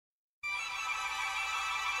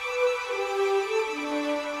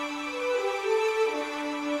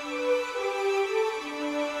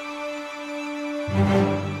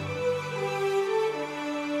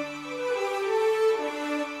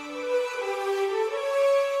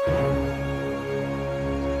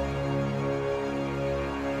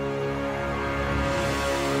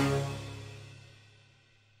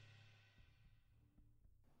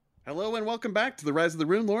Hello and welcome back to the Rise of the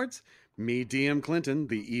Rune Lords. Me, DM Clinton,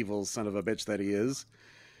 the evil son of a bitch that he is.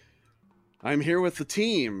 I'm here with the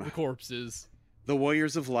team. The corpses. The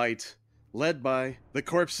Warriors of Light, led by the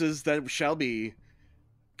corpses that shall be.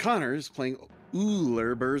 Connor's playing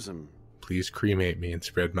Uller Burzum. Please cremate me and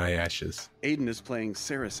spread my ashes. Aiden is playing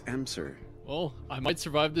Saris Emser. Well, I might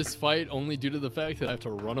survive this fight only due to the fact that I have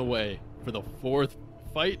to run away for the fourth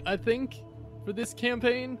fight, I think, for this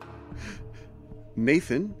campaign.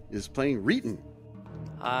 Nathan is playing Reeton.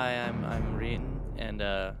 Hi, I'm Reeton,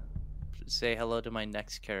 and say hello to my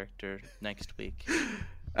next character next week.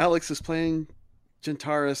 Alex is playing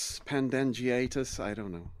Gentaris Pandangiatus. I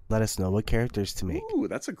don't know. Let us know what characters to make. Ooh,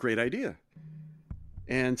 that's a great idea.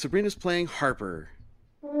 And Sabrina's playing Harper.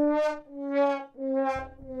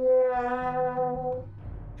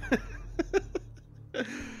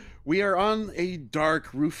 We are on a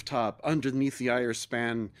dark rooftop underneath the Iron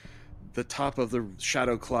Span, the top of the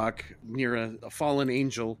shadow clock near a fallen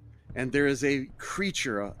angel, and there is a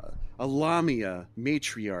creature, a Lamia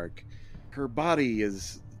matriarch. Her body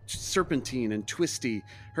is serpentine and twisty,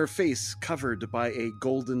 her face covered by a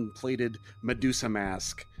golden-plated Medusa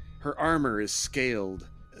mask. Her armor is scaled.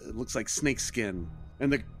 It looks like snakeskin.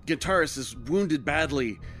 And the guitarist is wounded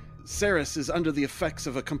badly. Saris is under the effects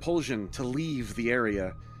of a compulsion to leave the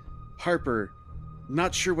area. Harper,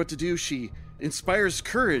 not sure what to do, she inspires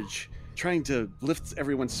courage, trying to lift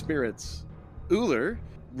everyone's spirits. Uller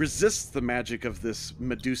resists the magic of this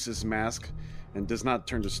Medusa's mask and does not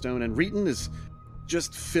turn to stone. And Reeton is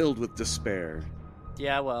just filled with despair.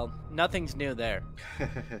 Yeah, well, nothing's new there.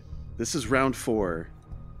 This is round 4.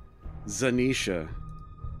 Zanisha.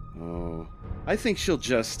 Oh, I think she'll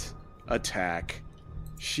just attack.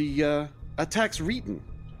 She attacks Reeton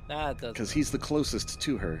That doesn't. because he's the closest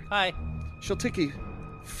to her. Hi. She'll take a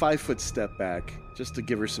 5-foot step back just to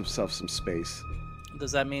give herself some space.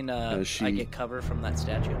 Does that mean I get cover from that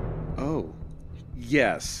statue? Oh,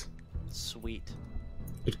 yes. Sweet.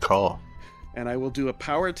 Good call. And I will do a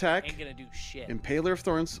power attack. Ain't gonna do shit. Impaler of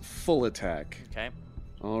Thorns, full attack. Okay.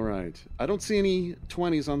 All right. I don't see any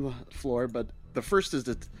 20s on the floor, but the first is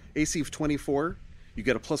the AC of 24. You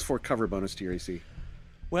get a +4 cover bonus to your AC.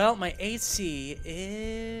 Well, my AC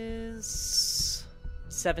is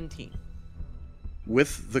 17.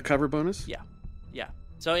 With the cover bonus? Yeah.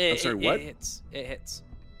 So it what? hits. It hits.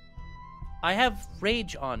 I have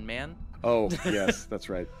rage on, man. Oh, yes, that's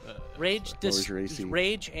right. Rage, Lowers your AC.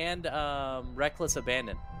 rage, and reckless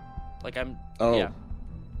abandon. Like I'm. Oh, Yeah.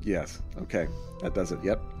 yes. Okay, that does it.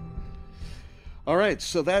 Yep. All right,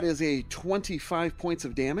 so that is a 25 points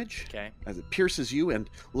of damage. Okay. As it pierces you and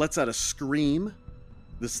lets out a scream.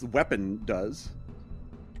 This weapon does.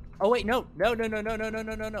 Oh wait, no.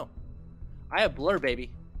 I have blur,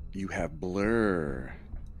 baby. You have blur.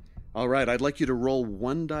 All right, I'd like you to roll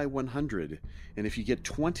 1d100, and if you get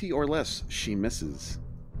 20 or less, she misses.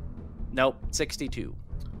 Nope, 62.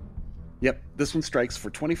 Yep, this one strikes for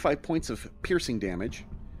 25 points of piercing damage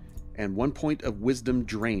and 1 point of wisdom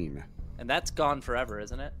drain. And that's gone forever,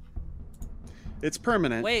 isn't it? It's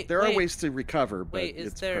permanent. There are wait. ways to recover, but Wait,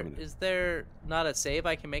 it's permanent. is there not a save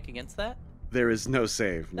I can make against that? There is no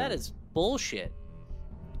save. No. That is bullshit.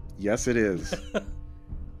 Yes, it is.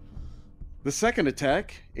 The second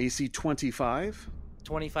attack, AC 25.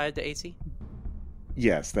 25 to AC?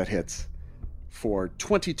 Yes, that hits. For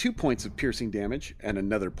 22 points of piercing damage and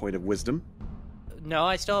another point of wisdom. No,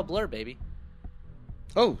 I still have blur, baby.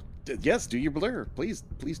 Oh, yes, do your blur. Please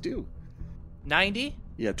do. 90?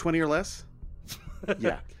 Yeah, 20 or less?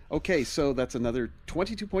 Yeah. Okay, so that's another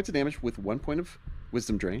 22 points of damage with 1 point of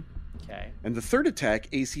wisdom drain. Okay. And the third attack,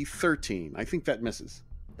 AC 13. I think that misses.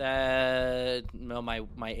 No, my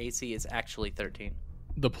AC is actually 13.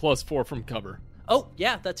 The +4 from cover. Oh,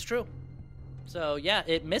 yeah, that's true. So, yeah,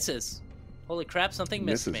 it misses. Holy crap, something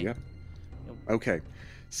missed Misses, me. yeah. Okay.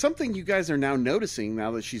 Something you guys are now noticing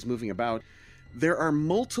now that she's moving about, there are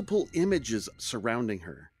multiple images surrounding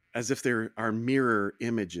her, as if there are mirror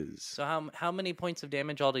images. So how many points of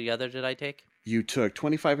damage altogether did I take? You took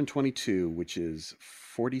 25 and 22, which is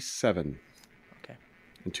 47. Okay.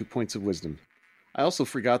 And 2 points of wisdom. I also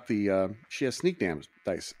forgot she has sneak damage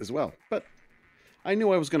dice as well, but I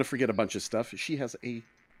knew I was going to forget a bunch of stuff. She has a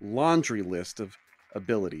laundry list of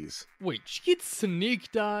abilities. Wait, she gets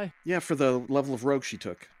sneak die? Yeah, for the level of rogue she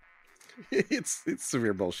took. It's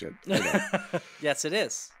severe bullshit. I know. Yes, it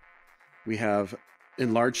is. We have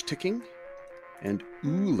enlarged ticking, and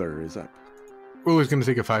Uller is up. Ruler's going to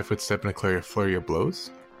take a 5-foot step and declare a flurry of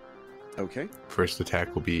blows. Okay. First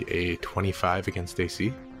attack will be a 25 against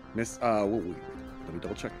AC. Miss. Let me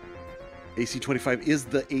double check. AC 25 is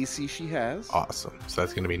the AC she has. Awesome. So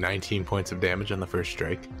that's going to be 19 points of damage on the first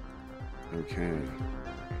strike. Okay.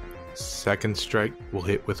 Second strike will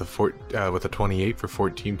hit with a 28 for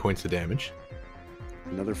 14 points of damage.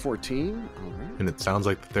 Another 14. All right. And it sounds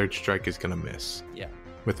like the third strike is going to miss. Yeah.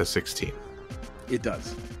 With a 16. It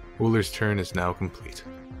does. Ullr's turn is now complete.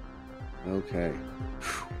 Okay.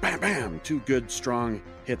 Bam, bam! 2 good, strong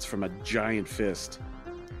hits from a giant fist.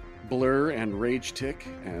 Blur and Rage Tick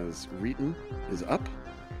as Reeton is up.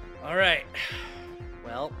 All right.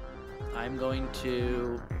 Well, I'm going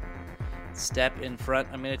to step in front.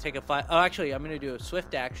 I'm going to take a 5. Oh, actually, I'm going to do a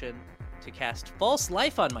swift action to cast False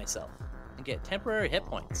Life on myself and get temporary hit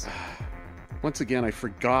points. Once again, I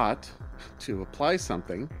forgot to apply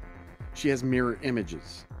something. She has mirror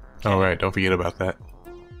images. All right, don't forget about that.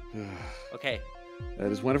 Okay.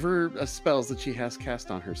 That is one of her spells that she has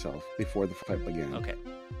cast on herself before the fight began. Okay.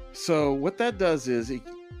 So what that does is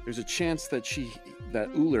there's a chance that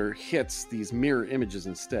Ullr hits these mirror images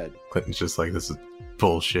instead. Clinton's just like, this is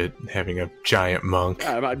bullshit, having a giant monk.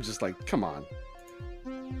 I'm just like, come on.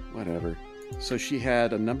 Whatever. So she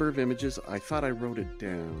had a number of images. I thought I wrote it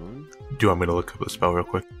down. Do you want me to look up the spell real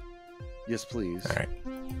quick? Yes, please. All right.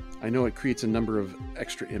 I know it creates a number of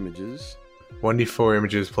extra images. 1d4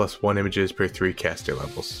 images plus 1 images per 3 caster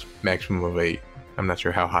levels. Maximum of 8. I'm not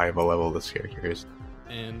sure how high of a level this character is.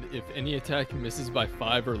 And if any attack misses by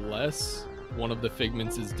 5 or less, one of the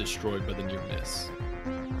figments is destroyed by the near miss.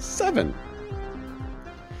 7.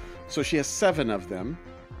 So she has 7 of them.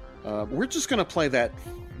 We're just going to play that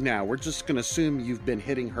now. We're just going to assume you've been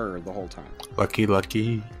hitting her the whole time. Lucky,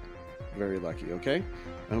 lucky. Very lucky, okay?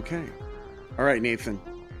 Okay. All right, Nathan,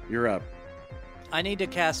 you're up. I need to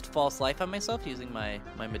cast False Life on myself using my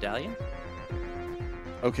medallion.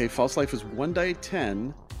 Okay, False Life is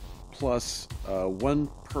 1d10 plus 1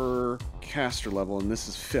 per caster level, and this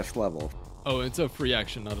is 5th level. Oh, it's a free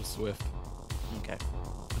action, not a swift. Okay.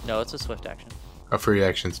 No, it's a swift action. A free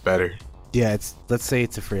action's better. Yeah, let's say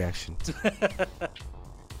it's a free action.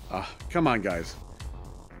 Come on, guys.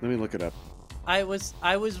 Let me look it up. I was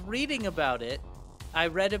reading about it. I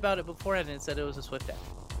read about it beforehand and it said it was a swift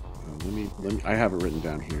action. Let me. I have it written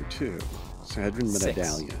down here too. Sahedrin 6.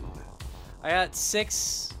 Medallion. I got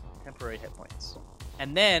 6 temporary hit points.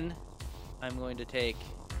 And then I'm going to take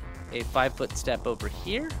a 5-foot step over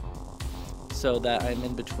here so that I'm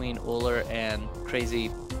in between Ullr and Crazy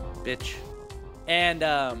Bitch. And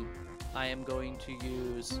I am going to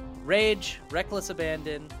use Rage, Reckless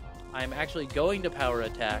Abandon. I'm actually going to power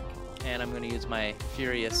attack, and I'm going to use my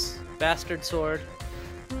Furious Bastard Sword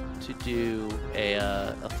to do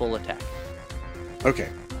a full attack. Okay.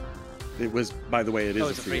 It was, by the way, it is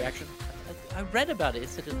it's a free action. I read about it. It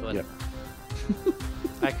said it was. Yep.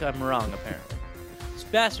 I'm wrong, apparently. It's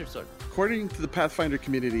Bastard Sword. According to the Pathfinder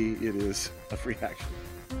community, it is a free action.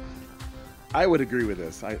 I would agree with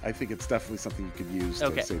this. I think it's definitely something you could use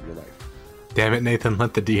to save your life. Damn it, Nathan,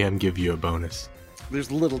 let the DM give you a bonus.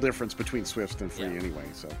 There's little difference between Swift and free anyway,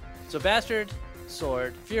 so. So Bastard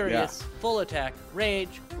Sword, Furious, full attack,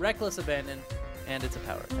 Rage, Reckless Abandon, and it's a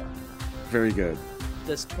power attack. Very good.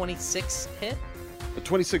 Does 26 hit? A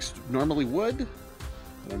 26 normally would,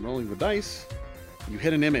 and I'm rolling the dice. You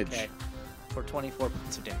hit an image. Okay. For 24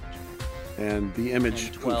 points of damage. And the image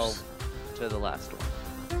And 12 poofs. to the last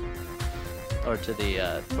one. Or to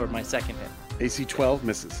the, for my second hit. AC 12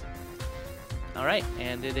 misses. Alright,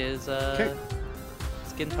 and it is,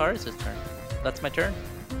 it's Gintaris' turn. That's my turn.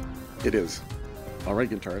 It is. All right,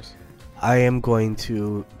 Gintaris. I am going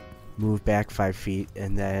to move back 5 feet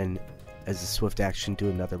and then, as a swift action, do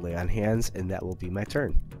another lay on hands, and that will be my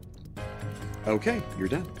turn. Okay, you're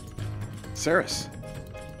done. Saris.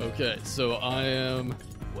 Okay, so I am,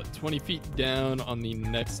 20 feet down on the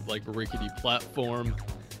next, rickety platform.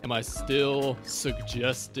 Am I still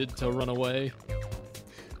suggested to run away?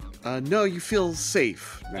 No, you feel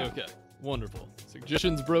safe now. Okay, wonderful.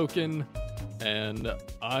 Suggestion's broken, and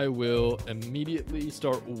I will immediately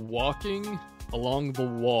start walking along the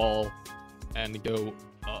wall and go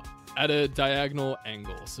at a diagonal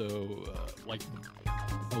angle. So,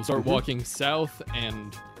 I'll start walking south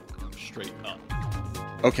and straight up.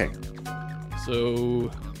 Okay.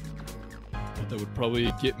 So, that would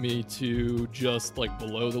probably get me to just,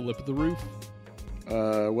 below the lip of the roof.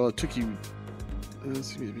 Well, it took you...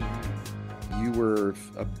 you were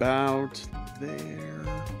about there.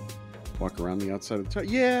 Walk around the outside of the tower.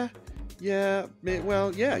 Yeah,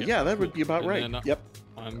 that would be about right. Then Yep.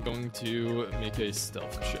 I'm going to make a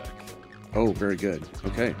stealth check. Oh, very good.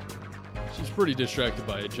 Okay. She's pretty distracted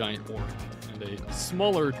by a giant orc and a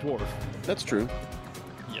smaller dwarf. That's true.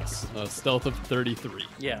 Yes, a stealth of 33.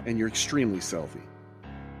 Yeah. And you're extremely stealthy.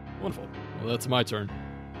 Wonderful. Well, that's my turn.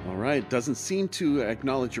 All right. Doesn't seem to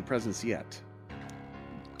acknowledge your presence yet.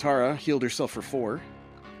 Tara healed herself for 4.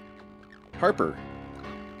 Harper.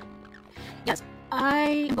 Yes,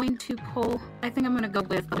 I am going to pull. I think I'm going to go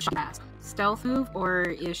with the mask. Stealth move, or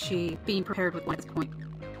is she being prepared with one at this point?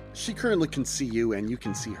 She currently can see you, and you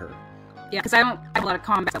can see her. Yeah, because I don't have a lot of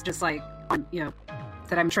combat stuff, just like,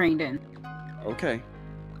 that I'm trained in. Okay,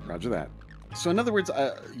 roger that. So in other words,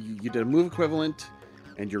 you did a move equivalent,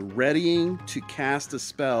 and you're readying to cast a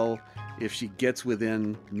spell if she gets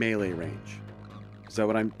within melee range. Is that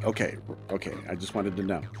what I'm... Okay, I just wanted to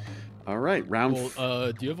know. All right, round...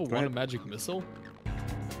 Well, do you have a wand of magic missile?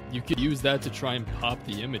 You could use that to try and pop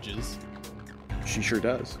the images. She sure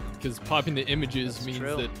does. Because popping the images That's means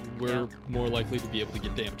true. that we're more likely to be able to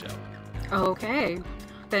get damage out. Okay,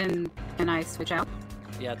 then can I switch out?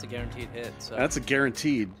 Yeah, it's a guaranteed hit. So That's a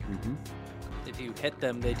guaranteed. Mm-hmm. if you hit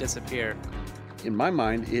them, they disappear. In my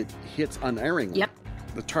mind, it hits unerringly. Yep.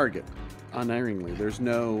 The target, unerringly. There's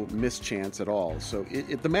no mischance at all. So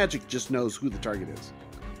the magic just knows who the target is,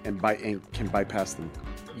 and can bypass them.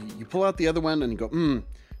 You pull out the other one, and you go,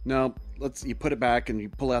 no. You put it back, and you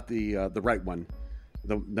pull out the right one,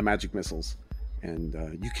 the magic missiles, and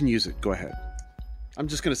you can use it. Go ahead. I'm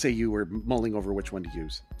just going to say you were mulling over which one to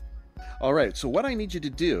use. All right. So what I need you to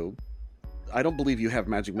do, I don't believe you have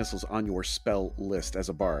magic missiles on your spell list as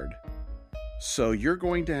a bard. So you're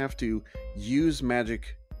going to have to use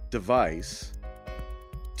magic device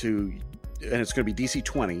and it's going to be DC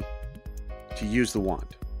 20 to use the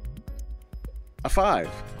wand. A 5.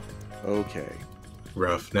 Okay.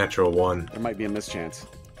 Rough. Natural 1. There might be a mischance.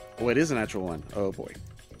 Oh, it is a natural 1. Oh boy.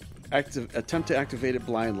 Attempt to activate it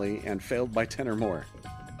blindly and failed by 10 or more.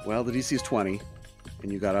 Well, the DC is 20,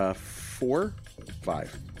 and you got a 4?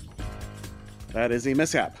 5. That is a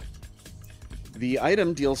mishap. The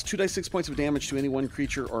item deals 2d6 points of damage to any one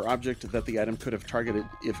creature or object that the item could have targeted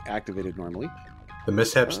if activated normally. The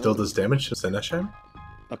mishap still does damage to Senesham?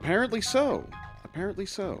 Apparently so.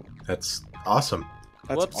 That's awesome.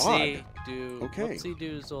 That's Whoopsie odd. Whoopsie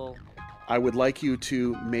doozle. I would like you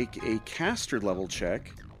to make a caster level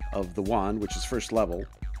check of the wand, which is first level,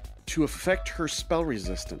 to affect her spell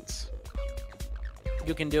resistance.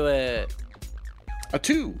 You can do it. A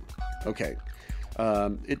 2. Okay.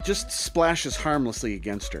 It just splashes harmlessly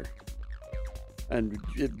against her. And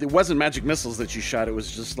it wasn't magic missiles that you shot. It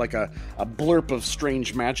was just like a blurp of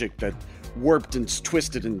strange magic that warped and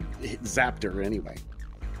twisted and zapped her anyway.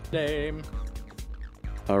 Name.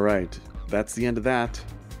 All right. That's the end of that.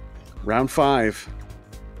 Round 5.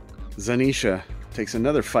 Zanisha takes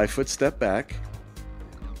another 5-foot step back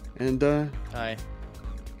and Hi.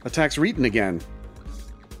 attacks Reeton again.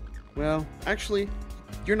 Well, actually,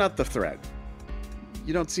 you're not the threat.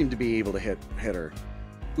 You don't seem to be able to hit her.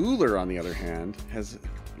 Uller, on the other hand, has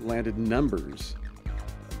landed numbers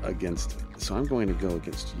against... So I'm going to go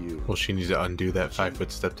against you. Will she need to undo that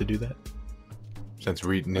 5-foot step to do that? Since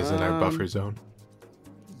Reeton is in our buffer zone?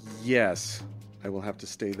 Yes. I will have to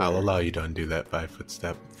stay there. I'll allow you to undo that 5-foot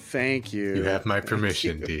step. Thank you. You have my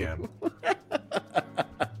permission, DM.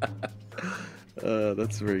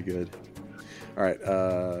 That's very good. All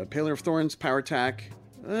right. Paler of Thorns, power attack.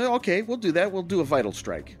 Okay, we'll do that. We'll do a vital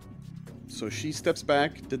strike. So she steps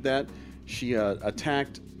back, did that. She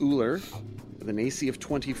attacked Uller with an AC of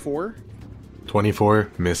 24.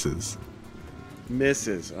 24 misses.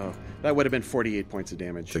 Misses. Oh, that would have been 48 points of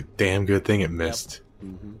damage. It's a damn good thing it missed.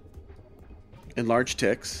 Mm-hmm. Enlarged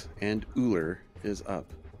ticks, and Uller is up.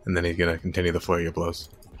 And then he's going to continue the flurry of blows.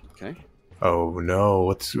 Okay. Oh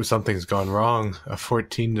no, something's gone wrong. A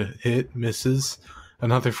 14 to hit misses.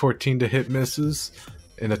 Another 14 to hit misses.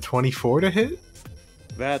 And a 24 to hit?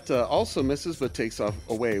 That also misses, but takes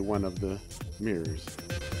away one of the mirrors.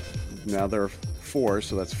 Now there are 4,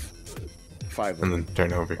 so that's 5 of And them. then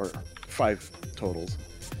turn over. Or 5 totals.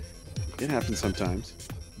 It happens sometimes.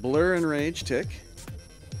 Blur and Rage tick.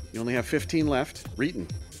 You only have 15 left. Reeton.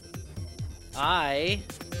 I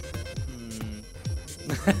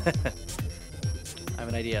have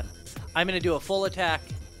an idea. I'm going to do a full attack,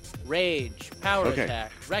 rage, power Okay.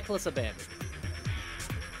 attack, reckless abandon.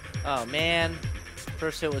 Oh, man.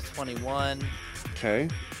 First hit was 21. Okay.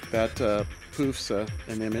 That poofs an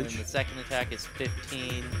And image. the second attack is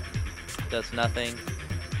 15. Does nothing.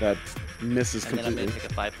 That misses And then I'm completely. going to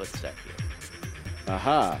take a 5-foot step here.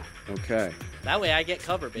 Aha. Okay. That way I get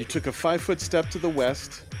cover, You baby. took a 5-foot step to the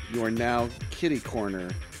west. You are now kitty corner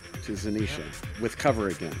to Zanisha with cover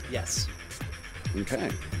again. Yes.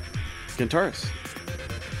 Okay. Gintaris.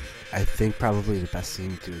 I think probably the best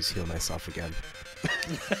thing to do is heal myself again.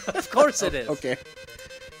 Of course it is. Okay.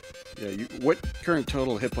 Yeah. What current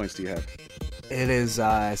total hit points do you have? It is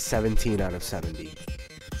 17 out of 70.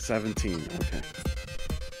 17. Okay.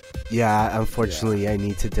 Yeah, unfortunately, I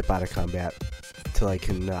need to dip out of combat till I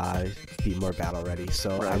can be more battle ready.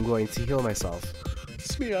 So Right. I'm going to heal myself,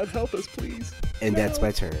 Smeod, help us, please. and that's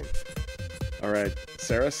my turn. All right,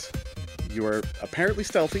 Saris, you are apparently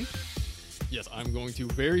stealthy. Yes, I'm going to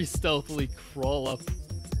very stealthily crawl up,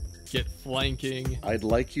 get flanking. I'd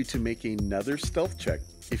like you to make another stealth check.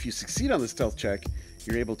 If you succeed on the stealth check,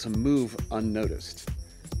 you're able to move unnoticed.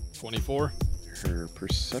 24. Her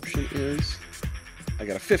perception is... I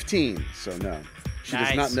got a 15, so no. She does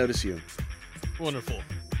Nice. not notice you. Wonderful.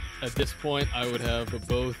 At this point, I would have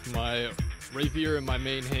both my rapier in my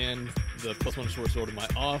main hand, the +1 short sword in my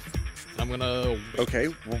off. And I'm gonna. Okay,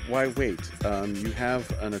 why wait? You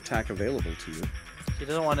have an attack available to you. He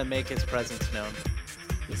doesn't want to make his presence known.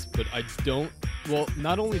 Yes, but I don't. Well,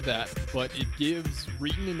 not only that, but it gives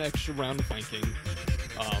Reeton an extra round of flanking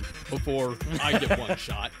before I get one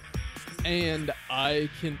shot, and I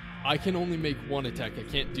can only make one attack. I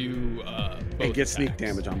can't do both And get sneak attacks.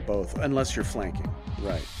 damage on both, unless you're flanking.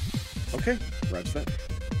 Right. Okay, roger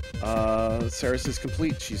that. Saris is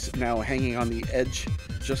complete. She's now hanging on the edge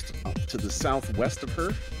just up to the southwest of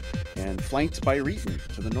her, and flanked by Reeton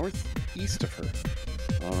to the northeast of her.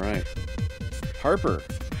 All right. Harper,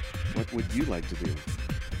 what would you like to do?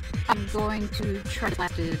 I'm going to try to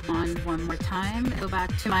blast it one more time and go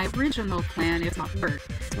back to my original plan if not work.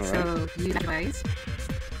 All So use advice.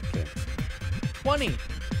 Okay. 20.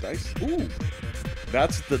 Dice. Ooh.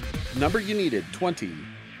 That's the number you needed, 20.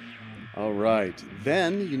 All right.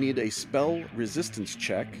 Then you need a spell resistance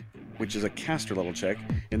check, which is a caster level check.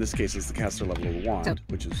 In this case, it's the caster level of the wand, So-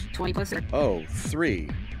 which is 20 plus 0. 3.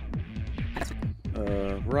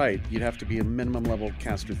 Right. You'd have to be a minimum level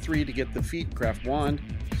caster 3 to get the feat craft wand.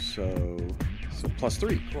 So plus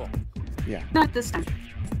 3. Cool. Yeah. Not this time.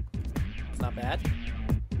 Not bad.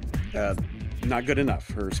 Not good enough.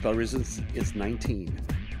 Her spell resistance is 19.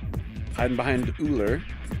 Hiding behind Uller,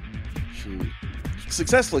 she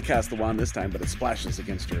successfully cast the wand this time, but it splashes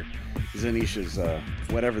against her Zanisha's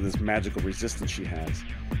whatever this magical resistance she has.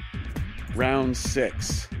 Round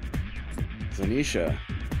 6. Zanisha.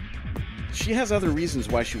 She has other reasons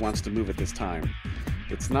why she wants to move at this time.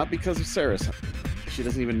 It's not because of Saris. She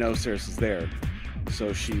doesn't even know Saris is there.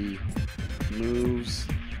 So she moves.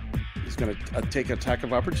 Is going to take an attack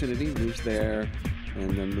of opportunity, moves there,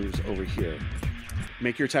 and then moves over here.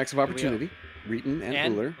 Make your attacks of opportunity. Reeton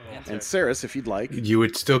and Uller. And Saris, if you'd like. You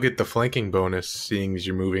would still get the flanking bonus, seeing as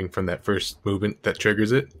you're moving from that first movement that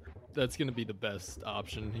triggers it. That's gonna be the best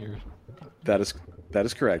option here. That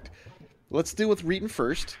is correct. Let's deal with Reeton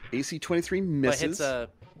first. AC 23 misses,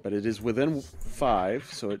 but it is within 5,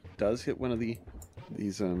 so it does hit one of these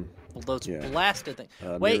those yeah. blasted things.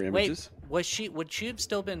 Mirror Wait, images. would she have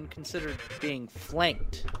still been considered being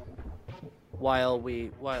flanked while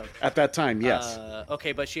At that time, yes.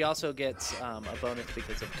 Okay, but she also gets a bonus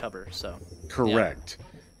because of cover. So Correct.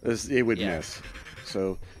 It would Yeah. miss.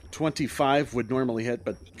 So 25 would normally hit,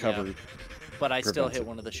 but cover. Yeah. But I still prevents hit it.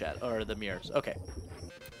 one of the mirrors. Okay.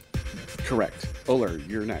 Correct. Uller,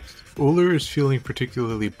 you're next. Uller is feeling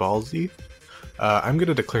particularly ballsy. I'm going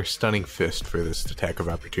to declare Stunning Fist for this attack of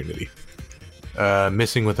opportunity.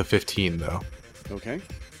 Missing with a 15, though. Okay.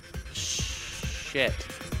 Shit.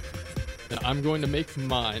 And I'm going to make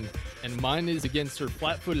mine, and mine is against her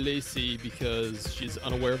flat-footed AC because she's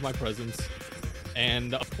unaware of my presence,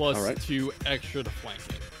 and a plus All right. 2 extra to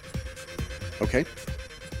flanking. Okay.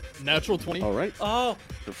 Natural 20. All right. Oh,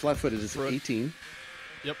 The flat-footed is Right. 18.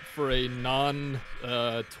 Yep, for a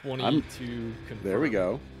non-20 to confirm. There we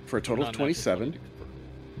go. For a total of Non-natural 27. 20 to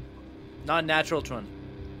confirm. non-natural twin.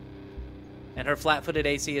 And her flat-footed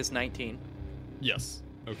AC is 19. Yes.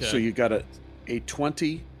 Okay. So you got a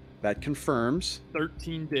 20 that confirms.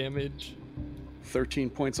 13 damage 13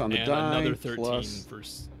 points on the and die another 13 plus for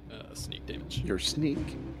sneak damage. your sneak.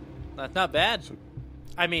 That's not bad. So-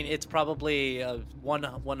 I mean, it's probably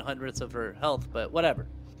 1/100th of her health, but whatever.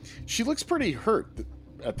 She looks pretty hurt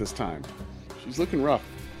at this time. She's looking rough.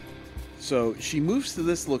 So she moves to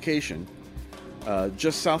this location,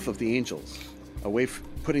 just south of the angels, away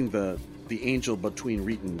putting the angel between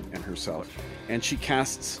Reeton and herself. And she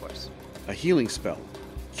casts Of course. a healing spell,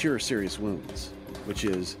 Cure Serious Wounds, which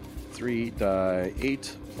is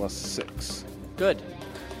 3d8 plus 6. Good.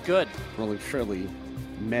 Good. Rolling fairly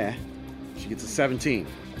meh. She gets a 17.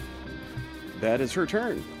 That is her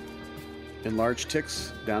turn. Enlarge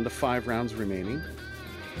ticks down to 5 rounds remaining.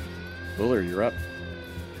 Buller, you're up.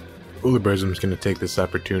 Ullerbrism's going to take this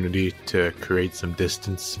opportunity to create some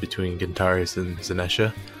distance between Gintaris and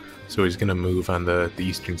Zanesha. So he's going to move on the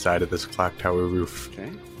eastern side of this clock tower roof Okay.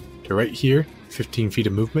 to right here, 15 feet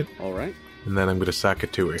of movement, All right. and then I'm going to sock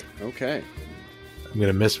it to her. Okay. I'm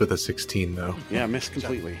gonna miss with a 16 though. Yeah, missed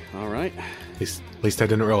completely. All right. At least I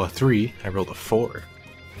didn't roll a 3. I rolled a 4.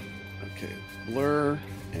 Okay. Blur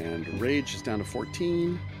and Rage is down to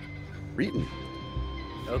 14. Reeton.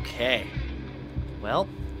 Okay. Well,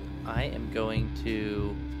 I am going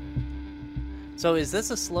to... So is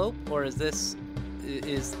this a slope, or is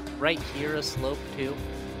right here a slope too?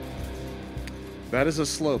 That is a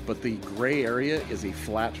slope, but the gray area is a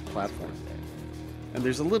flat platform. And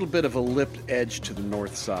there's a little bit of a lipped edge to the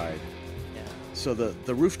north side. Yeah. So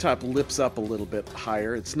the rooftop lips up a little bit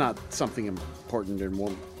higher. It's not something important and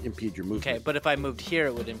won't impede your movement. Okay, but if I moved here,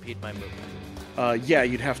 it would impede my movement. Yeah,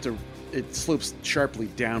 you'd have to... It slopes sharply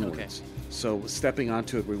downwards. Okay. So stepping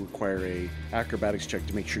onto it would require a acrobatics check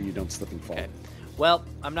to make sure you don't slip and fall. Okay. Well,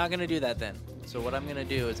 I'm not going to do that then. So what I'm going to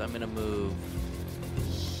do is I'm going to move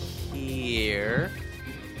here.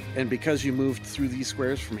 And because you moved through these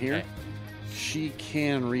squares from here, Okay. she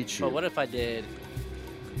can reach you. But what if I did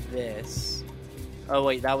this? Oh,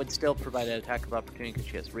 wait, that would still provide an attack of opportunity because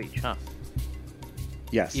she has reach, huh?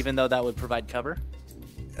 Yes. Even though that would provide cover?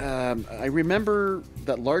 I remember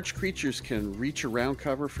that large creatures can reach around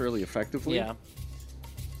cover fairly effectively. Yeah.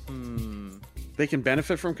 They can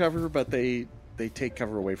benefit from cover, but they take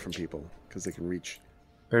cover away from people because they can reach.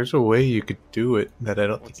 There's a way you could do it that I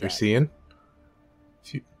don't What's think you're that?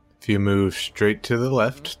 seeing. If you move straight to the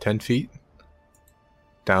left 10 feet,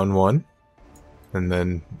 down 1, and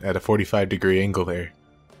then at a 45-degree angle there.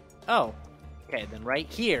 Oh. Okay, then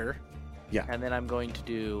right here. Yeah. And then I'm going to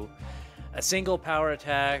do a single power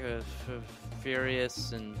attack of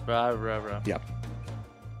Furious and blah, blah, blah. Yep.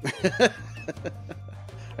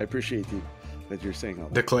 I appreciate that you're saying all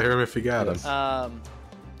that. Declare him if you got him.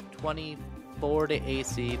 24 to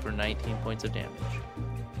AC for 19 points of damage.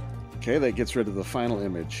 Okay, that gets rid of the final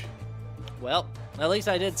image. Well, at least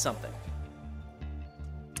I did something.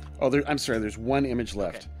 Oh, I'm sorry. There's one image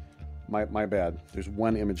left. Okay. My bad. There's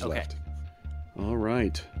one image Okay. left. All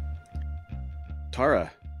right.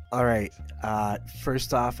 Tara. All right.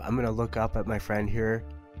 First off, I'm gonna look up at my friend here,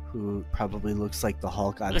 who probably looks like the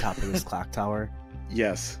Hulk on top of this clock tower.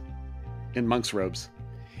 Yes. In monk's robes.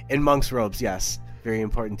 In monk's robes, yes. Very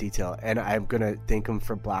important detail. And I'm gonna thank him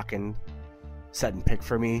for blocking set and pick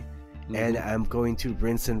for me. And I'm going to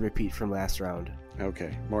rinse and repeat from last round.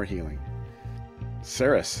 Okay. More healing.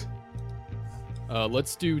 Saris.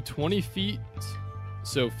 Let's do 20 feet,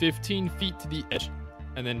 so 15 feet to the edge,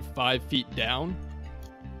 and then 5 feet down.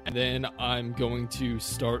 And then I'm going to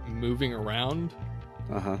start moving around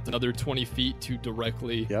another 20 feet to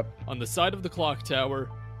directly on the side of the clock tower,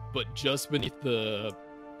 but just beneath the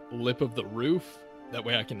lip of the roof. That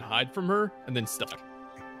way I can hide from her and then stuck.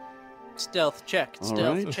 Stealth check. All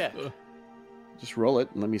Stealth right. check. Just roll it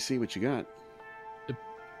and let me see what you got.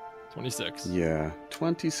 26. Yeah,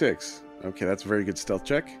 26. Okay, that's a very good stealth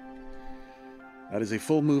check. That is a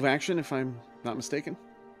full move action, if I'm not mistaken.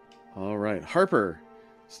 All right, Harper.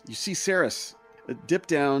 You see Saris dip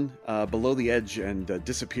down below the edge and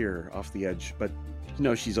disappear off the edge, but you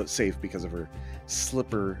know she's safe because of her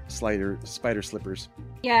spider slippers.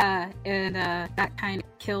 Yeah, and that kind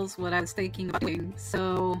of kills what I was thinking about doing.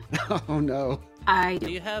 So Oh no.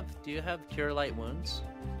 Do you have Cure Light Wounds?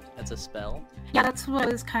 That's a spell. Yeah, that's what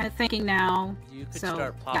I was kind of thinking now. You could So,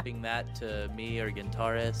 start yeah. popping that to me or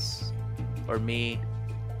Gintaris or me.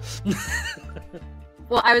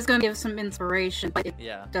 Well, I was going to give some inspiration, but it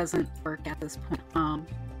Yeah. doesn't work at this point.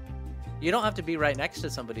 You don't have to be right next to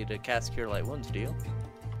somebody to cast Cure Light Wounds, do you?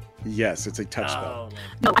 Yes, it's a touch spell. Oh,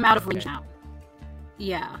 No, I'm out of range Okay. now.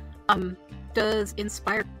 Yeah. Does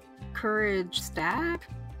Inspire Courage stack?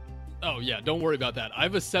 Oh yeah, don't worry about that. I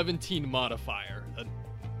have a 17 modifier.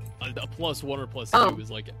 A +1 or +2 Oh.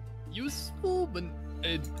 is like useful, but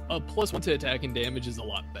a +1 to attack and damage is a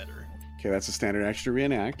lot better. Okay, that's a standard action to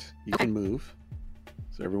reenact. You can move.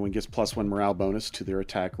 So everyone gets +1 morale bonus to their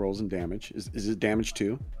attack rolls and damage. Is it damage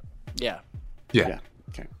too? Yeah. Yeah.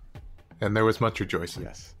 Okay. And there was much rejoicing.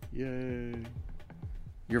 Yes. Yay.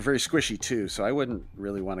 You're very squishy too, so I wouldn't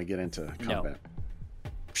really want to get into combat.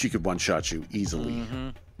 She could one-shot you easily. Mm-hmm.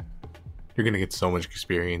 You're going to get so much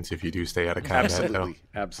experience if you do stay out of combat, though.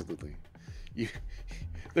 Absolutely. Absolutely.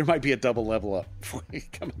 There might be a double level up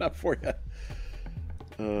coming up for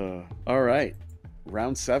you. All right.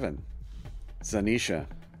 Round 7. Zanisha.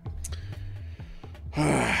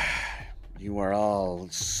 You are all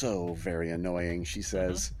so very annoying, she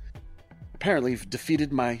says. Apparently you've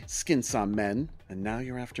defeated my skin-som men, and now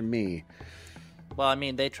you're after me. Well, I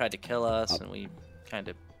mean, they tried to kill us, and we kind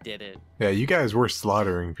of did it. Yeah, you guys were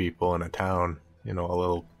slaughtering people in a town, a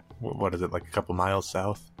little, what is it, like a couple miles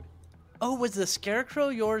south? Oh, was the Scarecrow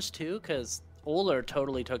yours too? Because Oler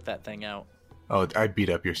totally took that thing out. Oh, I beat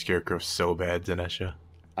up your scarecrow so bad, Zanesha.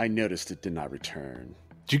 I noticed it did not return.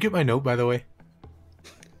 Did you get my note, by the way?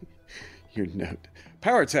 Your note.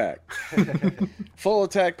 Power attack. Full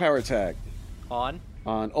attack, power attack. On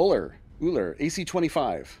Uller, AC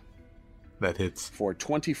 25. That hits. For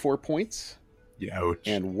 24 points. Yeah, ouch.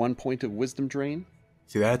 And 1 point of wisdom drain.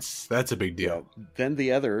 See, that's a big deal. Yeah. Then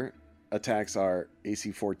the other attacks are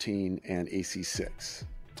AC 14 and AC 6.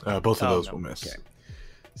 Both of those will miss. Okay.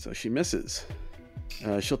 So she misses.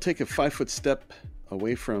 She'll take a 5-foot step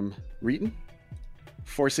away from Reeton,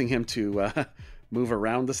 forcing him to move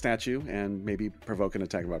around the statue and maybe provoke an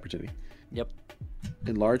attack of opportunity. Yep.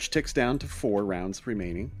 Enlarge ticks down to 4 rounds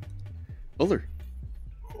remaining. Uller.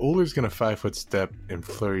 Uller's gonna 5-foot step and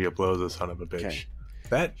flurry of blows the son of a bitch. Okay.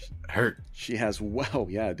 That hurt. She has, well,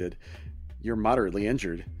 yeah, it did. You're moderately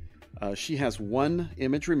injured. She has 1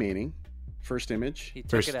 image remaining. First image. He took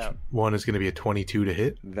First it out. one is gonna be a 22 to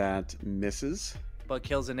hit. That misses But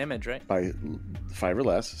kills an image, right? by 5 or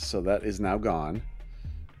less, so that is now gone.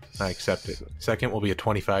 I accept it. Second will be a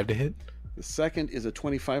 25 to hit The second is a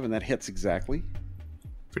 25, and that hits exactly.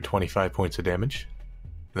 for 25 points of damage.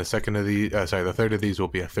 The second of the, the third of these will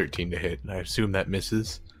be a 13 to hit. And I assume that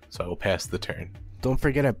misses, so I will pass the turn. Don't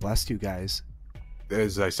forget I blessed you guys.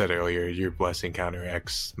 As I said earlier, your blessing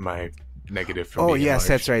counteracts my negative from Oh, being yes, enlarged.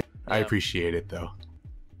 that's right. I Yeah. appreciate it, though.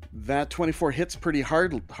 That 24 hits pretty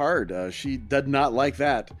hard. She did not like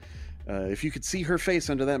that. If you could see her face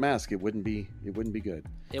under that mask, it wouldn't be good.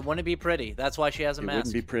 It wouldn't be pretty. That's why she has a It mask.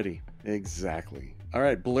 wouldn't be pretty. Exactly. All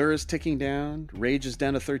right, Blur is ticking down. Rage is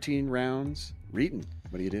down to 13 rounds. Reeton,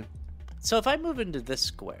 what do you do? So if I move into this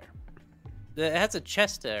square, it has a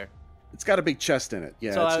chest there. It's got a big chest in it.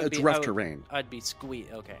 Yeah, So it's rough terrain. I'd be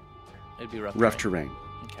squeezed. Okay. It'd be rough. Rough terrain.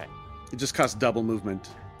 Okay. It just costs double movement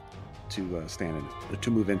to stand in it,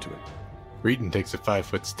 to move into it. Reeton takes a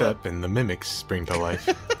 5-foot step, and the mimics spring to life.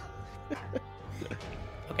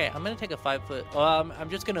 Okay, I'm gonna take a 5-foot. I'm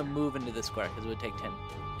just gonna move into the square because it would take 10,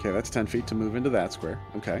 Okay, that's 10 feet to move into that square.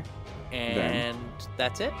 Okay. and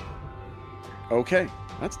that's it. Okay,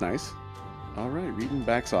 that's nice. All right, Reeton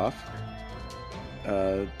backs off.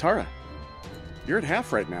 Tara, you're at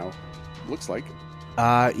half right now. Looks like.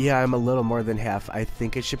 Yeah, I'm a little more than half. I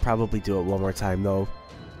think I should probably do it one more time, though,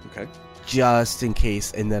 Okay. just in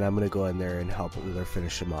case, and then I'm going to go in there and help Uller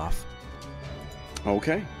finish him off.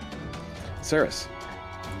 Okay. Saris.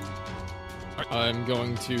 I'm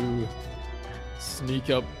going to sneak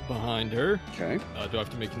up behind her. Okay. Do I have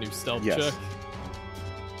to make a new stealth Yes. check?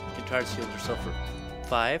 You can charge shield yourself for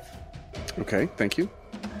 5. Okay, thank you.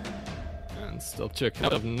 And stealth check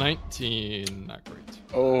out of 19. Not great.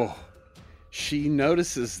 Oh, she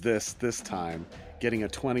notices this time, getting a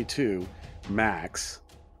 22 max.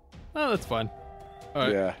 Oh, that's fine. All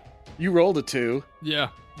right. Yeah. You rolled a 2, Yeah.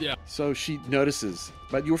 so she notices.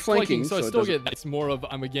 But you were flanking, so I it still doesn't- get. It's more of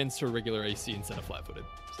I'm against her regular AC instead of flat-footed.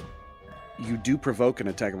 So. You do provoke an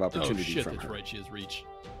attack of Oh opportunity shit, from that's her. right. She has reach.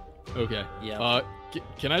 Okay. Yeah.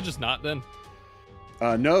 Can I just not then?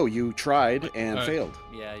 No, you tried and Alright. failed.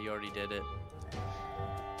 Yeah, you already did it.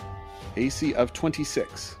 AC of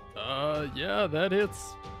 26 Yeah, that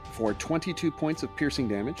hits. for 22 points of piercing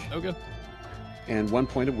damage Okay. and 1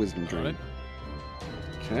 point of wisdom drain.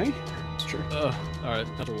 Alright. Okay. Sure. All right.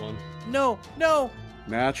 Another one. No.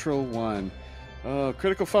 Natural 1.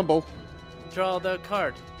 Critical fumble. Draw the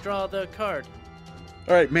card.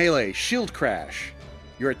 All right, melee. Shield crash.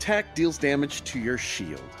 Your attack deals damage to your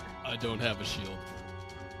shield. I don't have a shield.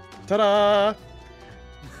 Ta-da! All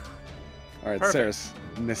right, Perfect. Saris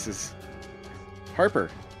misses. Harper.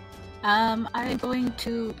 I'm going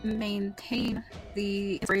to maintain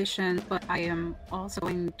the inspiration, but I am also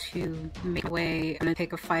going to make my way. I'm going to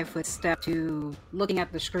take a 5-foot step to looking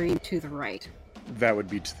at the screen to the right. That would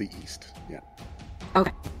be to the east. Yeah.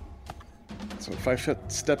 Okay. So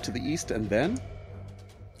 5-foot step to the east and then?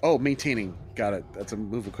 Oh, maintaining. Got it. That's a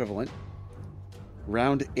move equivalent.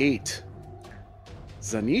 Round 8.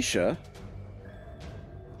 Zanisha.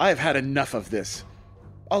 I have had enough of this.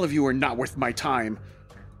 All of you are not worth my time.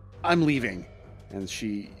 I'm leaving. And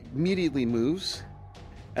she immediately moves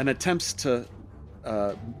and attempts to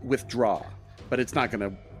withdraw, but it's not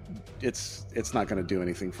gonna do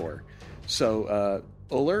anything for her. So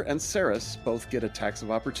Uller and Saris both get attacks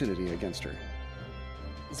of opportunity against her.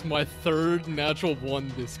 It's my third natural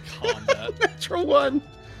one this combat. Natural 1.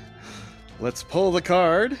 Let's pull the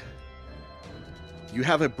card. You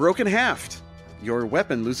have a broken haft. Your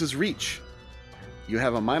weapon loses reach. You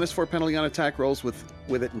have a -4 penalty on attack rolls with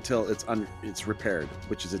it until it's repaired,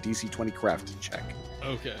 which is a DC 20 craft check.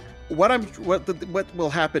 Okay. What will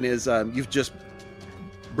happen is you've just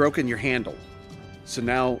broken your handle. So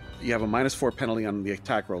now you have a -4 penalty on the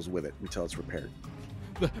attack rolls with it until it's repaired.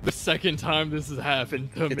 The second time this has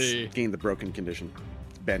happened to me. It's gained the broken condition.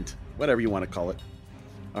 Bent. Whatever you want to call it.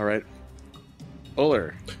 All right.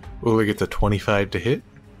 Uller. Uller gets a 25 to hit.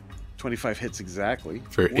 25 hits exactly.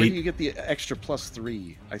 For Where 8. do you get the extra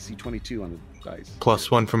 +3? I see 22 on the dice.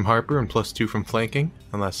 +1 from Harper and +2 from flanking.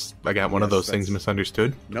 Unless I got one of Yes, those things that's-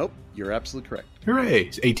 misunderstood. Nope, you're absolutely correct. Hooray!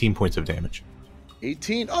 It's 18 points of damage.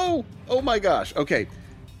 18. Oh my gosh. Okay.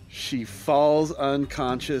 She falls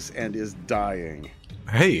unconscious and is dying.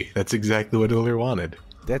 Hey, that's exactly what Uller wanted.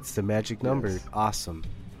 That's the magic number. Yes. Awesome.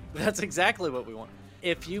 That's exactly what we want.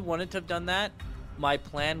 If you wanted to have done that, my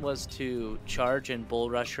plan was to charge and bull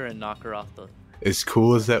rush her and knock her off the... As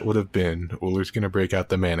cool as that would have been, Uller's gonna break out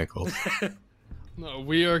the manacles. No,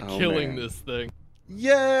 we are Oh, killing man. this thing.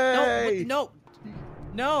 Yay! No,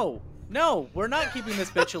 we're not keeping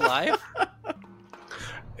this bitch alive.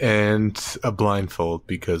 And a blindfold,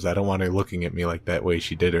 because I don't want her looking at me like that way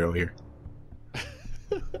she did earlier.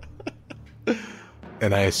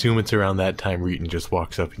 And I assume it's around that time Reeton just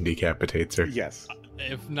walks up and decapitates her. Yes.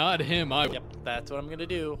 If not him, I... Yep, that's what I'm gonna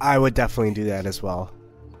do. I would definitely do that as well.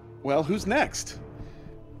 Well, who's next?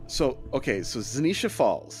 So Zanisha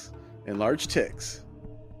falls and large ticks.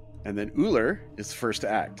 And then Uller is first to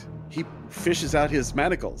act. He fishes out his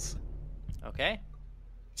manacles. Okay.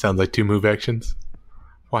 Sounds like 2 move actions.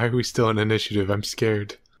 Why are we still in initiative? I'm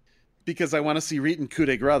scared. Because I want to see Reeton coup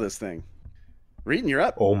de grace this thing. Reeton, you're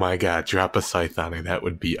up. Oh my god, drop a scythe on her. That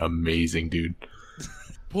would be amazing, dude.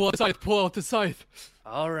 Pull out the scythe, pull out the scythe.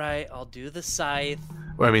 All right, I'll do the scythe.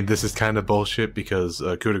 Well, I mean, this is kind of bullshit because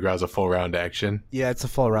coup de grace is a full round action. Yeah, it's a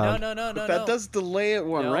full round. No. But that does delay it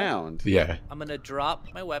one No. round. Yeah. I'm gonna drop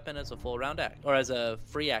my weapon as a full round act, or as a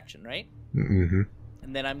free action, right? Mm-hmm.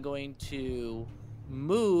 And then I'm going to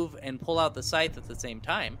move and pull out the scythe at the same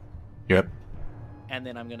time, Yep. and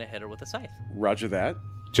then I'm gonna hit her with a scythe. Roger that.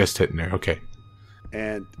 Just hitting her. Okay.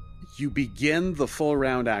 And you begin the full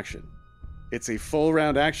round action. It's a full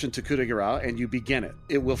round action to coup de grace, and you begin it.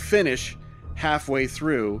 It will finish halfway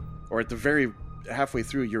through, or at the very halfway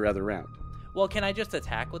through your other round. Well, can I just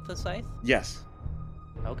attack with the scythe? Yes.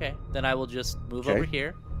 Okay, then I will just move Okay. over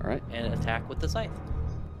here All right. and attack with the scythe.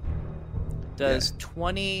 Does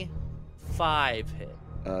 25 hit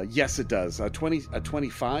Yes, it does. A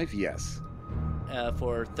 25, yes.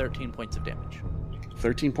 for 13 points of damage?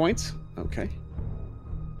 13 points? Okay.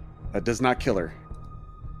 That does not kill her.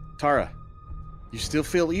 Tara, you still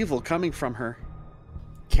feel evil coming from her.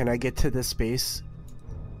 Can I get to this space?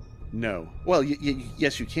 No. Well,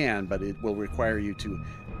 yes, you can, but it will require you to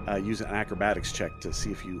use an acrobatics check to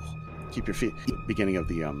see if you keep your feet at the beginning of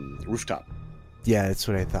the rooftop. Yeah, that's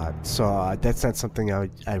what I thought. So that's not something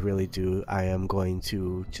I really do. I am going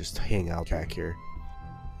to just hang out back here.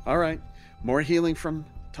 All right. More healing from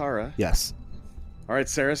Tara. Yes. All right,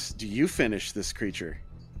 Saris, do you finish this creature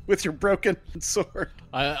with your broken sword?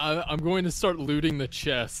 I'm going to start looting the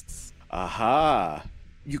chests. Aha.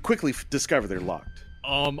 You quickly discover they're locked.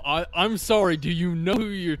 I'm sorry, do you know who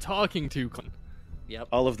you're talking to, Clint? Yep.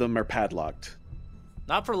 All of them are padlocked.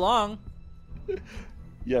 Not for long.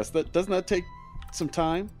 Yes, doesn't that take some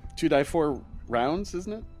time? 2d4 rounds,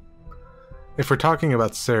 isn't it? If we're talking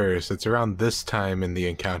about Ceres, it's around this time in the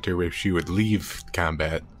encounter where she would leave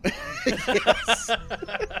combat. Yes.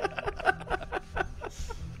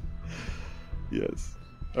 Yes.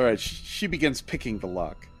 All right, she begins picking the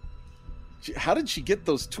lock. How did she get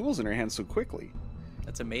those tools in her hands so quickly?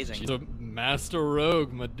 That's amazing. She's a master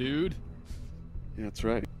rogue, my dude. Yeah, that's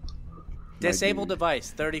right. Disable My dude.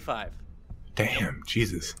 device, 35. Damn,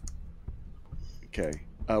 Jesus. Okay.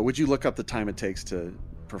 Would you look up the time it takes to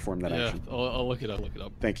perform that Yeah, action? I'll look it up.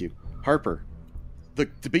 Thank you. Harper, the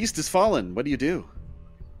beast has fallen. What do you do?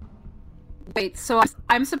 Wait, so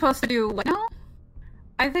I'm supposed to do what now?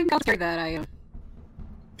 I think I'll carry that item.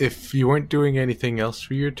 If you weren't doing anything else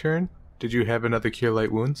for your turn, did you have another Cure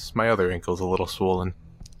Light Wounds? My other ankle's a little swollen.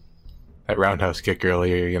 That roundhouse kick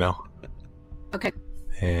earlier, you know. Okay.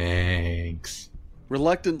 Thanks.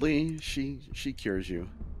 Reluctantly, she cures you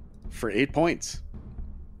for 8 points.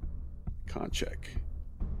 Con check.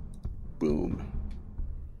 Boom.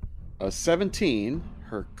 17.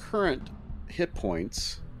 Her current hit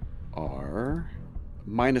points are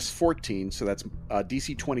 -14, so that's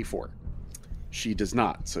DC 24. She does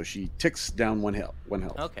not, so she ticks down one health.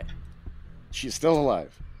 Okay. She's still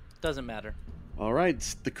alive. Doesn't matter. All right,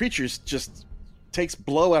 the creature just takes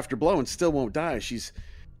blow after blow and still won't die. She's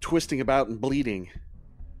twisting about and bleeding.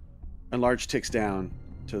 And Large ticks down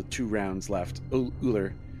to 2 rounds left.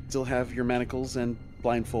 Uller, still have your manacles and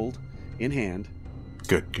blindfold in hand.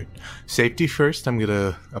 Good. Safety first, I'm going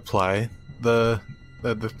to apply the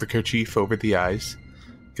kerchief over the eyes,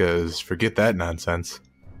 because forget that nonsense.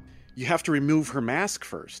 You have to remove her mask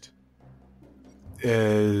first.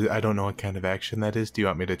 I don't know what kind of action that is. Do you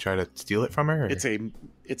want me to try to steal it from her? Or?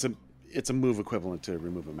 It's a move equivalent to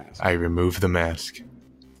remove a mask. I remove the mask.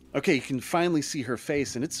 Okay, you can finally see her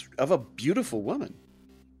face, and it's of a beautiful woman.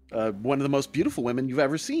 One of the most beautiful women you've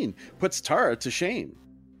ever seen. Puts Tara to shame.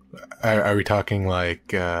 Are we talking like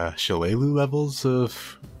Shalelu levels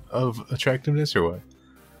of attractiveness, or what?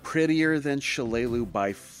 Prettier than Shalelu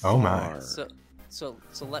by far. Oh my! So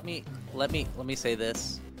let me say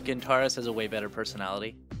this. Gintaris has a way better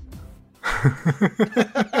personality.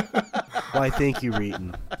 Why, thank you,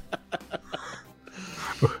 Reeton.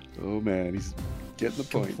 Oh man, he's getting the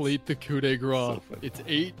point. Complete the coup de grace. So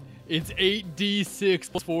It's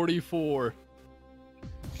 8d6 plus 44.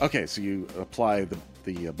 Okay, so you apply the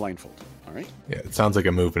blindfold. All right. Yeah, it sounds like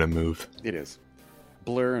a move and a move. It is.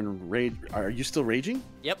 Blur and rage. Are you still raging?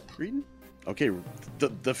 Yep. Reading? Okay.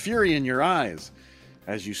 The fury in your eyes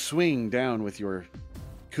as you swing down with your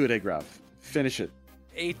coup de grace. Finish it.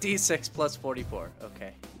 8d6 plus 44.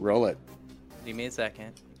 Okay. Roll it. Give me a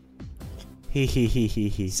second.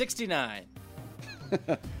 He. 69.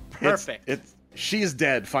 Perfect. She's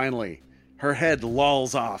dead, finally. Her head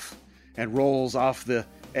lolls off and rolls off the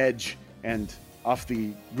edge and off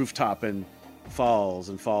the rooftop and falls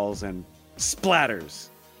and splatters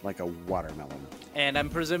like a watermelon. And I'm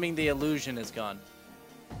presuming the illusion is gone.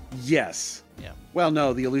 Yes. Yeah. Well,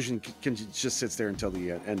 no, the illusion just sits there until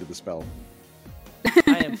the end of the spell.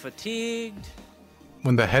 I am fatigued.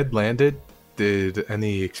 When the head landed, did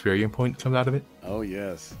any experience point come out of it? Oh,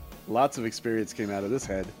 yes. Lots of experience came out of this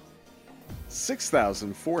head.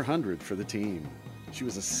 6,400 for the team. She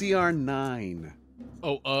was a CR9.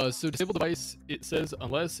 So disable device, it says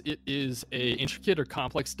unless it is a intricate or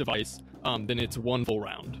complex device, then it's one full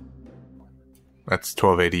round. That's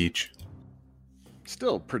 12/8 each.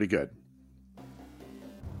 Still pretty good.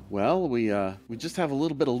 Well, we just have a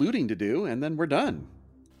little bit of looting to do, and then we're done.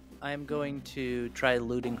 I'm going to try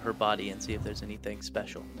looting her body and see if there's anything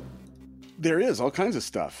special. There is all kinds of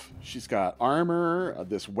stuff. She's got armor,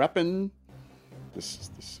 this weapon,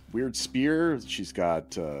 this weird spear. She's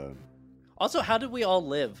got... Also, how did we all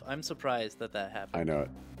live? I'm surprised that happened. I know it.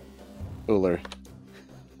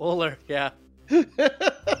 Uller. Yeah.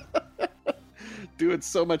 Doing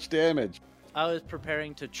so much damage. I was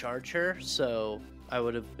preparing to charge her, so I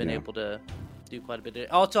would have been able to do quite a bit.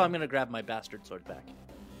 Also, I'm going to grab my bastard sword back.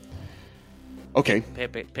 Okay.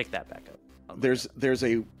 Pick that back up. There's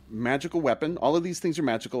a magical weapon. All of these things are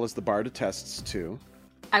magical, as the bard attests to.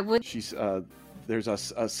 There's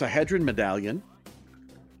a Sahedron medallion,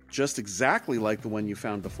 just exactly like the one you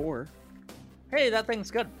found before. Hey, that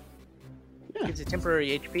thing's good. Yeah. Gives you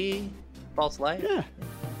temporary HP, false life. Yeah,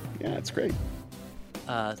 it's great.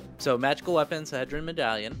 So magical weapon, Sahedron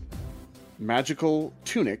medallion. Magical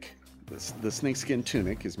tunic. The snakeskin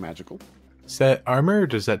tunic is magical. Is that armor, or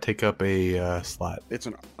does that take up a slot? It's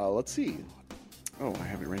an... let's see. Oh, I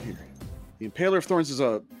have it right here. The Impaler of Thorns is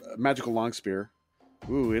a magical long spear.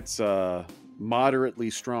 Ooh, it's moderately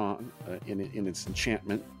strong in its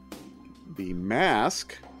enchantment. The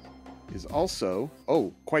mask is also,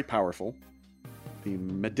 quite powerful. The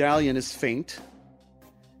medallion is faint.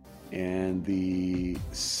 And the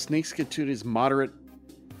snakeskin tunic is moderate.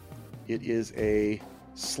 It is a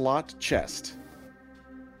slot chest.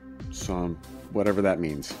 So, whatever that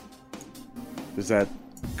means. Does that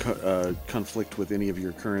conflict with any of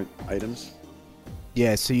your current items?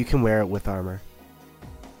 Yeah, so you can wear it with armor.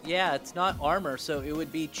 Yeah, it's not armor, so it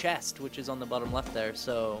would be chest, which is on the bottom left there.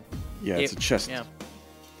 So yeah, it's a chest. Yeah.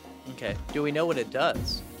 Okay. Do we know what it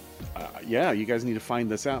does? Yeah, you guys need to find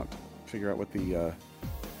this out. Figure out what the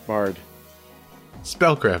bard.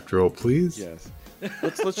 Spellcraft roll, please. Yes.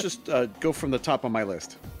 Let's just go from the top on my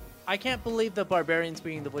list. I can't believe the barbarian's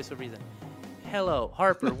being the voice of reason. Hello,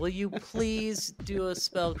 Harper. Will you please do a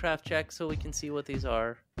spellcraft check so we can see what these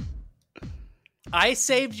are? I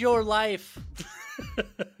saved your life.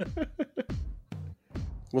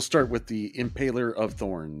 We'll start with the Impaler of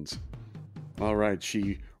Thorns. All right,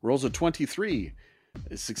 she rolls a 23.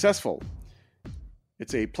 It's successful.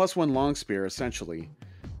 It's a +1 long spear, essentially,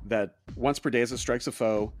 that once per day as it strikes a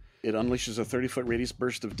foe, it unleashes a 30-foot radius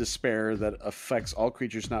burst of despair that affects all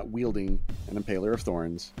creatures not wielding an Impaler of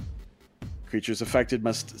Thorns. Creatures affected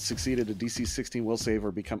must succeed at a DC 16 will save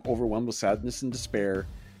or become overwhelmed with sadness and despair,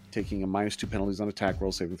 taking a -2 penalties on attack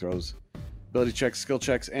roll, saving throws, ability checks, skill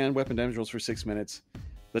checks, and weapon damage rolls for 6 minutes.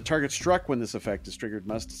 The target struck when this effect is triggered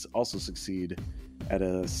must also succeed at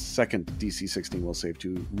a second DC 16 will save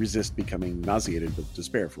to resist becoming nauseated with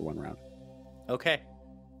despair for 1 round. Okay.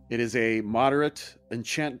 It is a moderate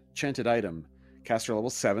enchanted item. Caster level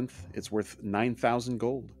 7th. It's worth 9,000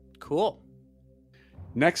 gold. Cool.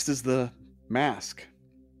 Next is the mask.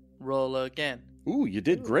 Roll again. Ooh, you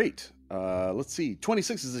did great. Let's see.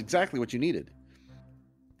 26 is exactly what you needed.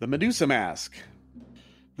 The Medusa mask.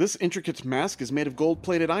 This intricate mask is made of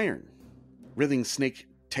gold-plated iron. Writhing snake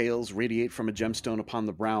tails radiate from a gemstone upon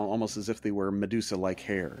the brow, almost as if they were Medusa-like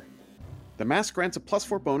hair. The mask grants a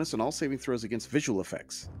 +4 bonus on all saving throws against visual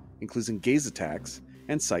effects, including gaze attacks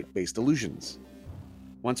and sight-based illusions.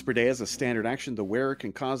 Once per day as a standard action, the wearer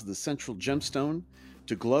can cause the central gemstone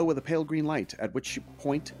to glow with a pale green light, at which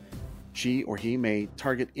point she or he may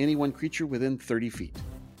target any one creature within 30 feet.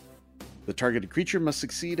 The targeted creature must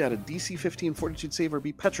succeed at a DC 15 Fortitude save or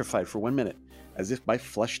be petrified for 1 minute, as if by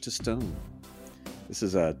flesh to stone. This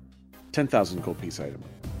is a 10,000 gold piece item.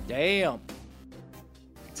 Damn.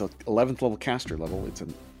 It's an 11th level caster level. It's a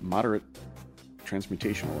moderate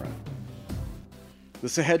transmutation aura. The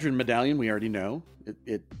Sahedron medallion we already know.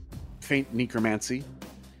 It faint necromancy.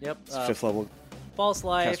 Yep. It's 5th level. False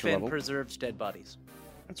life caster and level. preserves dead bodies.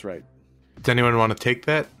 That's right. Does anyone want to take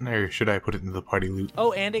that, or should I put it into the party loot?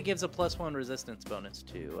 Oh, and it gives a +1 resistance bonus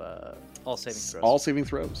to all saving throws. All saving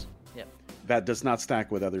throws. Yep. That does not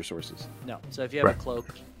stack with other sources. No. So if you have Right. a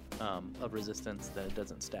cloak of resistance, then it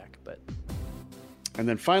doesn't stack. But And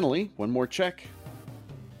then finally, one more check.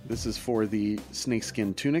 This is for the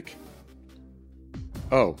snakeskin tunic.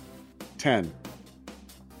 Oh, 10.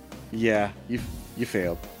 Yeah, you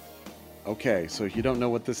failed. Okay, so if you don't know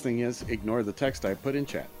what this thing is, ignore the text I put in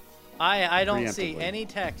chat. I don't see Preemptively. any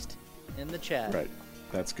text in the chat. Right,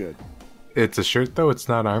 that's good. It's a shirt, though. It's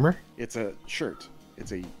not armor. It's a shirt.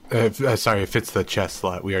 It's a... Sorry, it fits the chest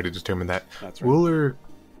slot. We already determined that. That's right. Wooler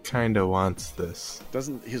kind of wants this.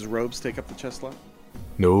 Doesn't his robes take up the chest slot?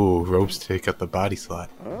 No, robes take up the body slot.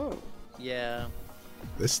 Oh. Yeah.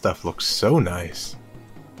 This stuff looks so nice.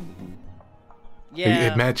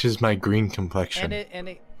 Yeah. It matches my green complexion. And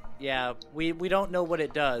it yeah, we don't know what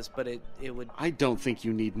it does, but it would. I don't think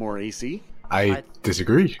you need more AC. I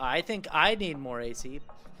disagree. I think I need more AC,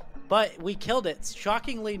 but we killed it.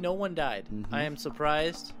 Shockingly, no one died. Mm-hmm. I am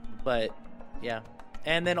surprised, but yeah.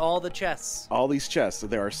 And then all the chests. All these chests.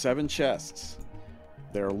 There are 7 chests.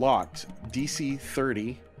 They're locked. DC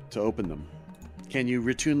 30 to open them. Can you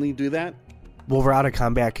routinely do that? Well, we're out of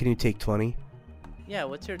combat. Can you take 20? Yeah,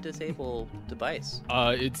 what's your disable device?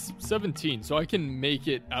 It's 17, so I can make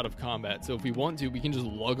it out of combat. So if we want to, we can just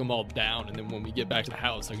lug them all down, and then when we get back to the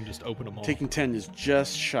house, I can just open them all. Taking 10 is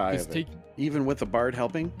just shy of it. Even with the bard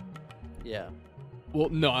helping? Yeah. Well,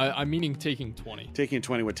 no, I'm meaning taking 20. Taking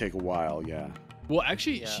 20 would take a while, yeah. Well,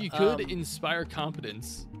 actually, Yeah, she could inspire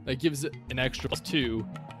competence. That gives it an extra +2,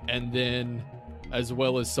 and then as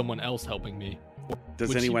well as someone else helping me. Does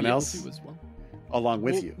Would she anyone be able else to as well? along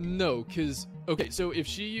with Well, you? No, because okay, so if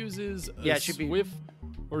she uses a she'd be- swift,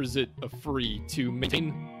 or is it a free to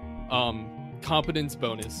maintain competence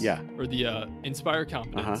bonus? Yeah. Or the inspire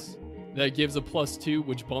competence that gives a +2,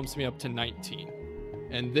 which bumps me up to 19,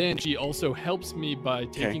 and then she also helps me by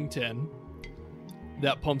taking 10.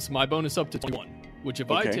 That pumps my bonus up to 21. Which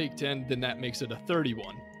if I Okay. take 10, then that makes it a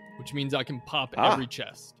 31, which means I can pop Ah. every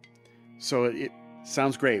chest. So it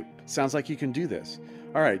sounds great. Sounds like you can do this.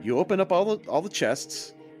 All right, you open up all the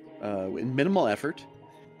chests in minimal effort.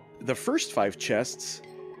 The first 5 chests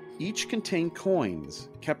each contain coins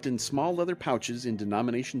kept in small leather pouches in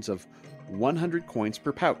denominations of 100 coins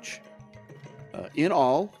per pouch. In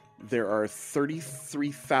all, there are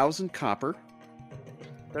 33,000 copper,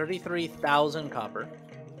 33,000 copper.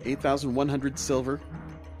 8,100 silver,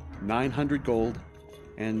 900 gold,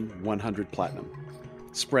 and 100 platinum,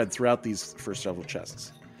 spread throughout these first several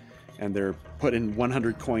chests. And they're put in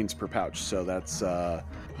 100 coins per pouch, so that's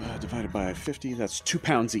divided by 50, that's 2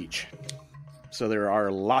 pounds each. So there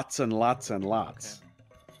are lots and lots and lots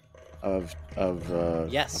of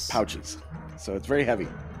pouches. So it's very heavy.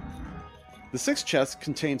 The 6th chest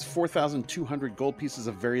contains 4,200 gold pieces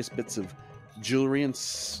of various bits of jewelry and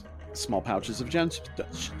small pouches of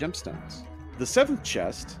gemstones. The 7th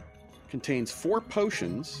chest contains 4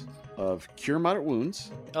 potions of cure moderate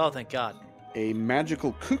wounds, Oh, thank God. a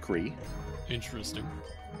magical kukri, Interesting.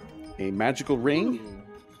 a magical ring,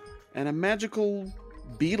 and a magical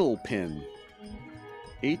beetle pin.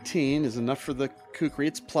 18 is enough for the kukri.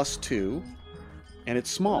 It's +2, and it's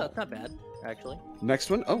small. That's not bad, actually. Next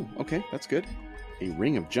one, oh, okay, that's good. A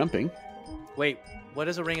ring of jumping. Wait, what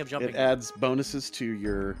is a ring of jumping? It adds bonuses to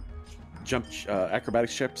your jump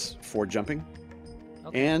acrobatics checks for jumping.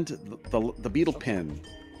 Okay. And the beetle pin.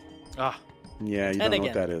 Ah, Yeah, you don't And know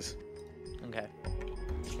what again. that is. okay.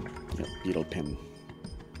 Yep, beetle pin.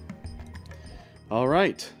 All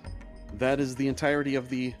right. that is the entirety of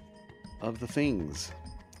the things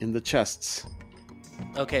in the chests.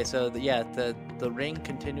 Okay, so the ring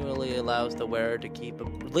continually allows the wearer to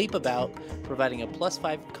leap about, providing a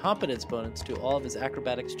 +5 competence bonus to all of his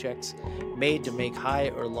acrobatics checks made to make high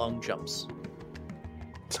or long jumps.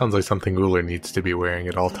 Sounds like something Uller needs to be wearing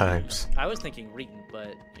at all times. I was thinking Reeton,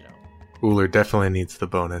 but Uller definitely needs the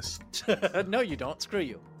bonus. No, you don't. Screw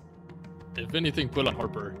you. If anything, put on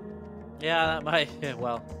Harper. Yeah, that might.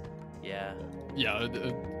 Well, yeah. Yeah,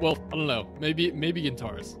 well, I don't know. Maybe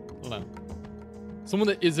Gintaris. I don't know. Someone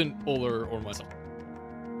that isn't Uller or myself.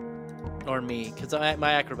 Or me, because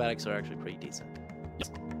my acrobatics are actually pretty decent.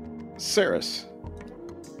 Yes. Saris,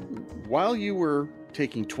 while you were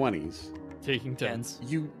taking 20s, Taking 10s.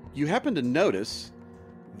 you happened to notice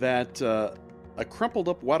that a crumpled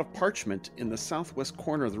up wad of parchment in the southwest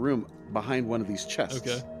corner of the room behind one of these chests.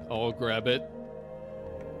 Okay, I'll grab it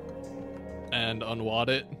and unwad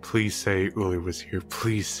it. Please say Uller was here.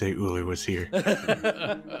 Please say Uller was here.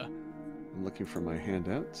 I'm looking for my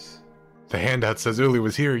handouts. The handout says Uller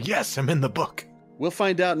was here. Yes, I'm in the book. We'll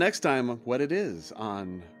find out next time what it is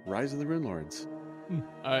on Rise of the Rune Lords.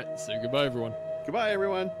 All right, say goodbye, everyone. Goodbye,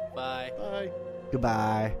 everyone. Bye. Bye.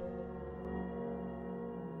 Goodbye.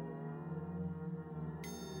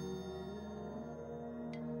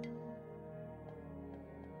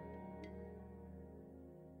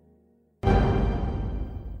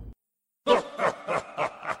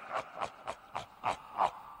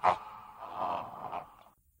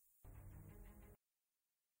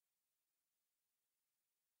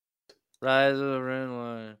 Rise of the Rune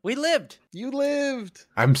Lord. We lived! You lived!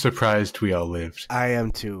 I'm surprised we all lived. I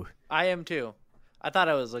am too. I am too. I thought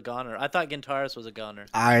I was a goner. I thought Gintaris was a goner.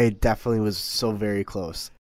 I definitely was so very close.